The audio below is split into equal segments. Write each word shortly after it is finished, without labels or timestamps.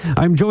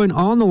I'm joined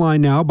on the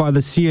line now by the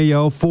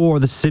CAO for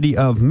the City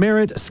of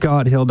Merritt,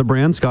 Scott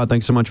Hildebrand. Scott,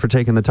 thanks so much for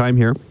taking the time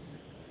here.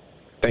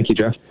 Thank you,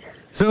 Jeff.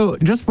 So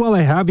just while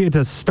I have you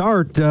to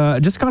start,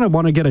 just kind of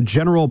want to get a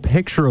general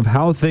picture of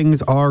how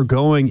things are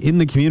going in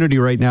the community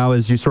right now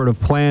as you sort of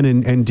plan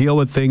and deal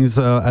with things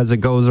as it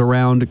goes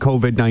around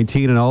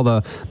COVID-19 and all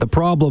the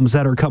problems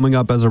that are coming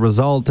up as a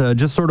result.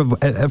 Just sort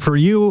of for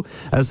you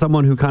as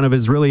someone who kind of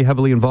is really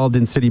heavily involved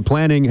in city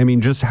planning, I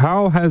mean, just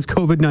how has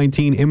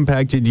COVID-19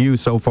 impacted you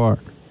so far?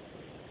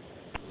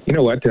 You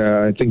know what?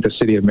 I think the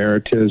City of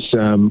Merritt is...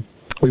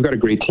 We've got a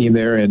great team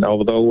there, and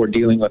although we're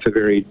dealing with a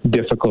very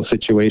difficult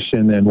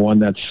situation and one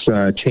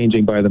that's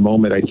changing by the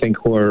moment, I think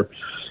our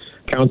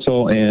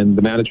council and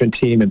the management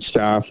team and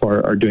staff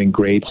are doing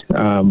great.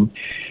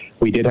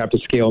 We did have to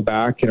scale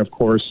back and, of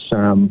course,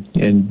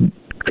 and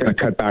kind of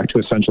cut back to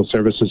essential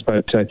services,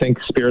 but I think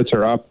spirits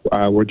are up.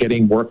 We're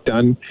getting work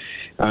done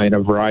in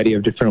a variety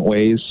of different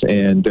ways,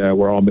 and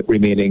we're all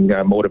remaining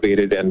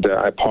motivated and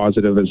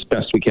positive as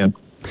best we can.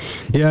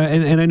 Yeah,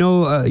 and I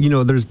know,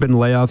 there's been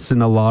layoffs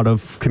in a lot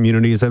of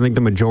communities. I think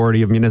the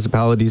majority of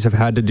municipalities have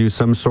had to do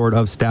some sort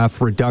of staff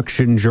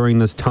reduction during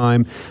this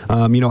time.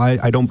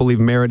 I don't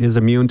believe Merritt is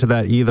immune to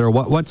that either.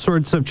 What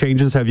sorts of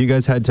changes have you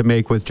guys had to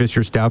make with just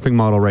your staffing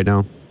model right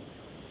now?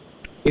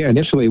 Yeah,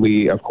 initially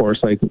we, of course,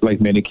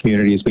 like many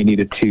communities, we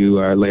needed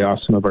to lay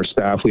off some of our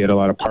staff. We had a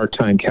lot of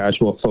part-time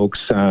casual folks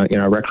in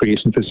our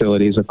recreation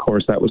facilities. Of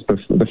course, that was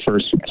the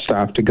first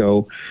staff to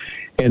go.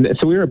 And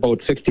so we were about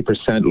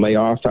 60%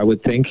 layoff, I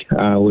would think.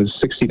 Was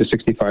 60 to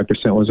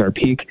 65% was our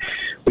peak.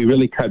 We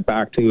really cut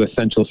back to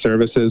essential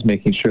services,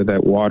 making sure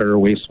that water,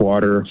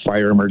 wastewater,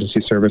 fire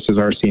emergency services,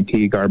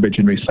 RCMP, garbage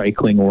and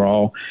recycling were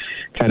all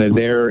kind of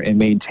there and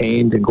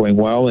maintained and going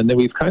well. And then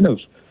we've kind of,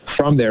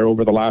 from there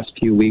over the last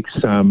few weeks,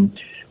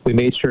 we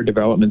made sure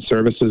development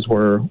services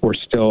were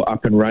still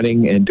up and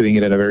running and doing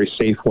it in a very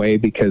safe way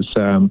because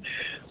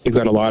we've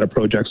got a lot of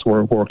projects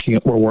we're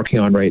working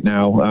on right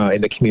now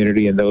in the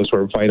community, and those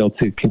were vital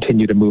to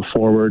continue to move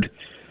forward.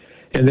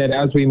 And then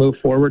as we move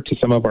forward to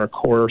some of our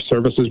core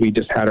services, we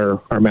just had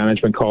our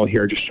management call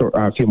here just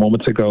a few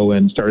moments ago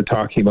and started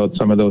talking about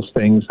some of those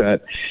things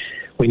that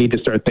we need to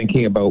start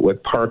thinking about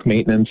with park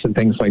maintenance and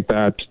things like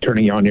that,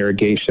 turning on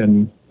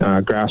irrigation,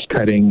 grass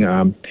cutting.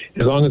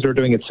 As long as we're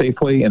doing it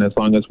safely and as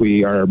long as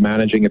we are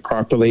managing it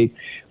properly,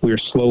 we are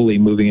slowly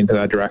moving into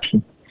that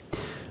direction.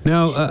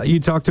 Now,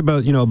 you talked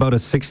about, about a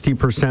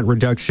 60%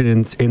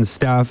 reduction in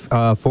staff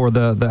for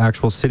the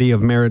actual City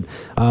of Merritt.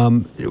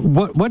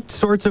 What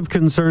sorts of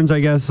concerns,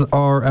 I guess,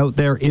 are out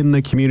there in the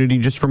community,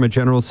 just from a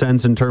general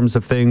sense in terms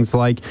of things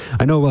like,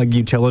 I know like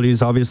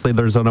utilities, obviously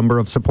there's a number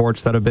of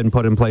supports that have been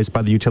put in place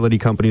by the utility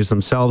companies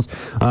themselves.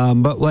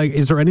 But like,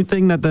 is there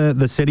anything that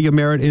the City of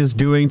Merritt is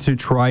doing to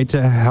try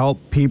to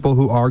help people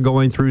who are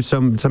going through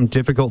some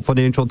difficult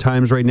financial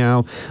times right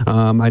now?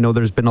 I know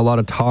there's been a lot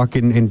of talk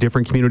in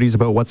different communities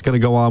about what's going to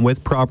go on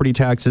with property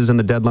taxes and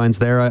the deadlines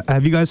there.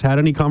 Have you guys had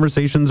any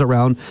conversations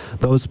around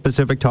those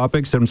specific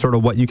topics and sort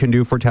of what you can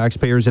do for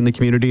taxpayers in the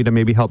community to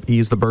maybe help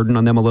ease the burden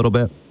on them a little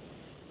bit?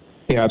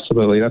 Yeah,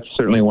 absolutely. That's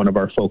certainly one of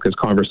our focus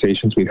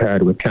conversations we've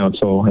had with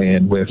council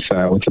and with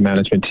the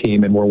management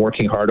team, and we're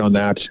working hard on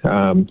that.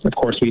 Of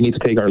course, we need to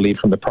take our lead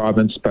from the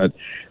province, but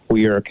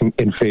we are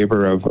in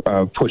favor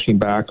of pushing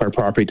back our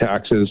property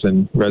taxes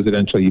and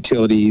residential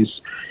utilities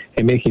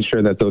and making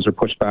sure that those are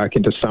pushed back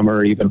into summer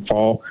or even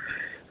fall.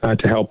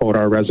 To help out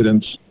our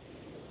residents.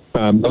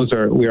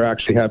 We are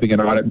actually having an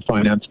audit and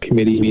finance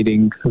committee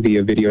meeting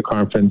via video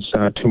conference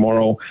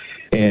tomorrow,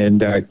 and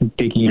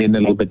digging in a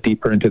little bit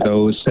deeper into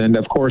those. And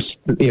of course,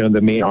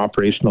 the main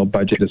operational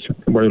budget is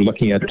we're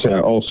looking at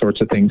all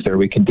sorts of things there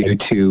we can do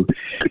to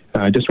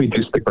just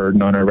reduce the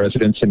burden on our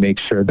residents and make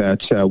sure that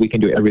we can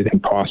do everything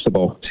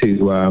possible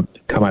to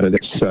come out of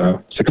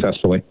this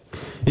successfully.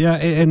 Yeah,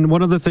 and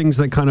one of the things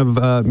that kind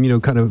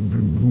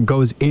of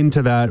goes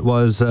into that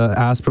was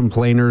Aspen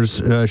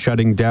Planers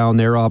shutting down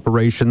their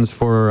operations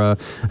for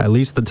at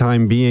least the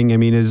time being. I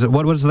mean,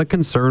 what was the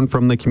concern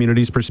from the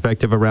community's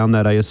perspective around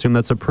that? I assume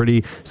that's a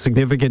pretty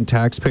significant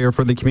taxpayer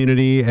for the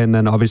community, and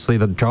then obviously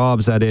the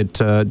jobs that it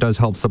does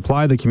help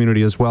supply the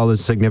community as well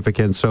is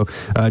significant. So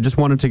just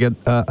wanted to get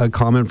a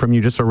comment from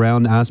you just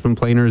around Aspen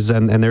Planers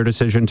and their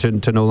decision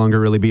to no longer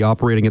really be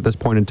operating at this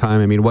point in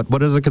time. I mean,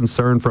 what is a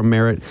concern from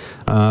Merritt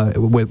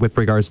with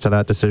regards to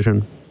that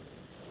decision?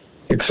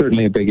 It's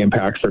certainly a big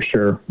impact for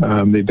sure.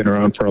 They've been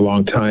around for a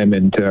long time,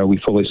 and we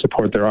fully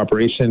support their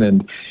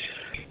operation,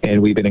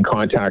 and we've been in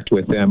contact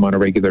with them on a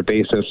regular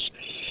basis.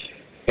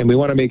 And we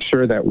want to make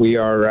sure that we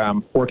are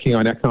working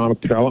on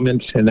economic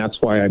development, and that's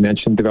why I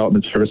mentioned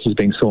development services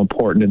being so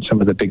important in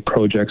some of the big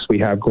projects we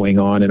have going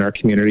on in our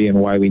community and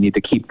why we need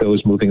to keep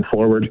those moving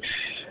forward.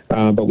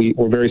 But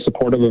we're very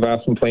supportive of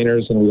Aspen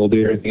Planers, and we will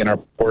do everything in our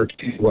part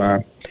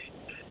to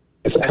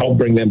help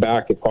bring them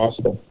back if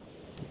possible.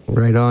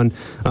 Right on.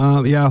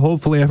 Yeah,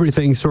 hopefully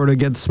everything sort of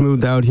gets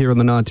smoothed out here in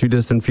the not too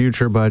distant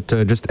future, but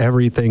just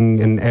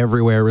everything and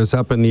everywhere is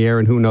up in the air,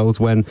 and who knows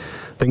when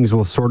things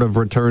will sort of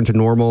return to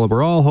normal.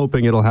 We're all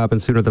hoping it'll happen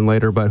sooner than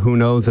later, but who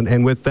knows?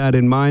 And with that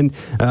in mind,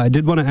 I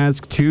did want to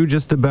ask too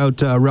just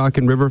about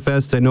Rockin'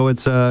 Riverfest. I know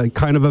it's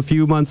kind of a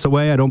few months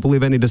away. I don't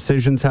believe any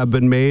decisions have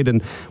been made,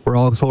 and we're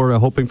all sort of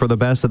hoping for the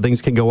best, that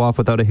things can go off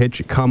without a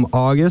hitch come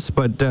August.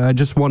 But I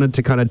just wanted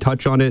to kind of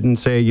touch on it and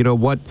say, you know,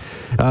 what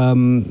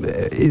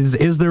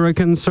is there a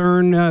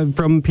concern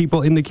from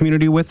people in the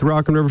community with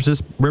Rockin'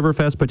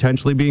 Riverfest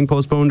potentially being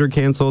postponed or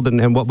canceled,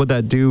 and what would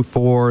that do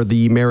for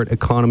the Merritt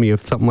economy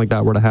if something like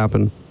that were to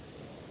happen?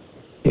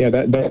 Yeah,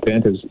 that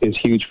event is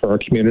huge for our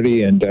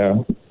community, and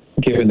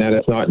given that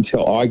it's not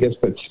until August,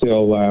 but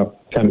still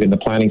kind of in the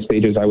planning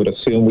stages, I would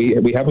assume.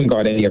 We haven't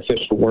got any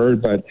official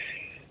word, but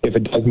if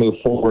it does move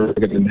forward,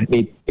 we're going to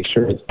need to make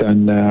sure it's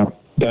done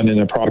in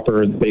a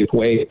proper and safe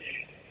way.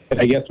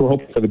 I guess we're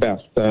hoping for the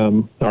best.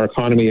 Our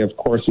economy, of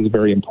course, is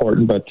very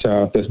important, but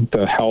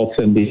the health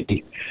and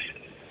the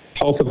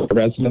health of the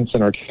residents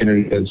in our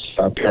community is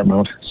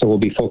paramount. So we'll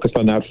be focused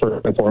on that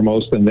first and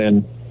foremost, and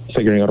then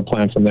figuring out a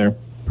plan from there.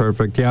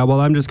 Perfect. Yeah,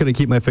 well, I'm just going to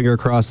keep my finger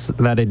crossed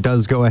that it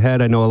does go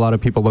ahead. I know a lot of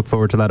people look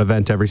forward to that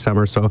event every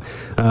summer. So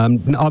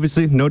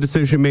obviously no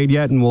decision made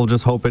yet, and we'll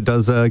just hope it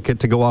does get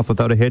to go off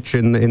without a hitch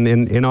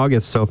in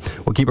August. So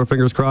we'll keep our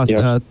fingers crossed.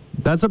 Yeah.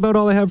 That's about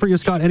all I have for you,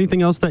 Scott.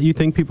 Anything else that you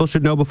think people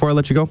should know before I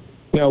let you go?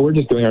 No, we're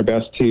just doing our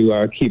best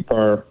to keep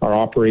our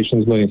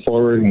operations moving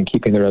forward and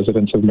keeping the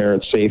residents of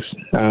Merritt safe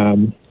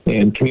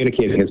and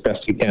communicating as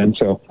best we can.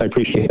 So I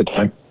appreciate the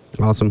time.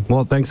 Awesome.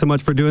 Well, thanks so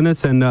much for doing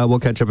this, and we'll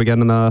catch up again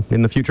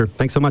in the future.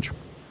 Thanks so much.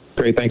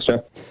 Great. Thanks,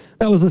 Jeff.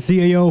 That was the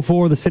CAO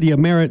for the City of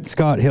Merritt,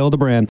 Scott Hildebrand.